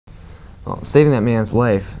Well, saving that man's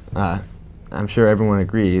life, I'm sure everyone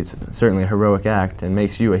agrees, certainly a heroic act and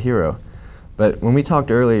makes you a hero. But when we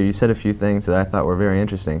talked earlier, you said a few things that I thought were very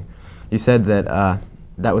interesting. You said that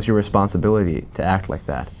that was your responsibility to act like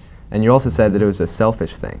that. And you also said that it was a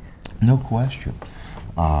selfish thing. No question.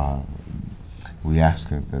 We ask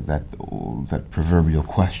that proverbial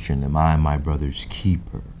question, am I my brother's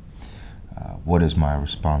keeper? What is my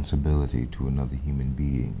responsibility to another human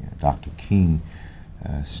being? Dr. King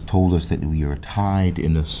told us that we are tied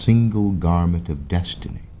in a single garment of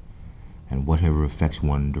destiny, and whatever affects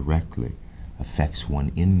one directly affects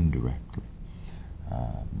one indirectly.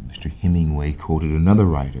 Mr. Hemingway quoted another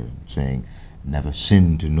writer saying, "Never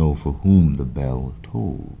sin to know for whom the bell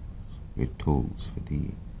tolls. It tolls for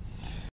thee."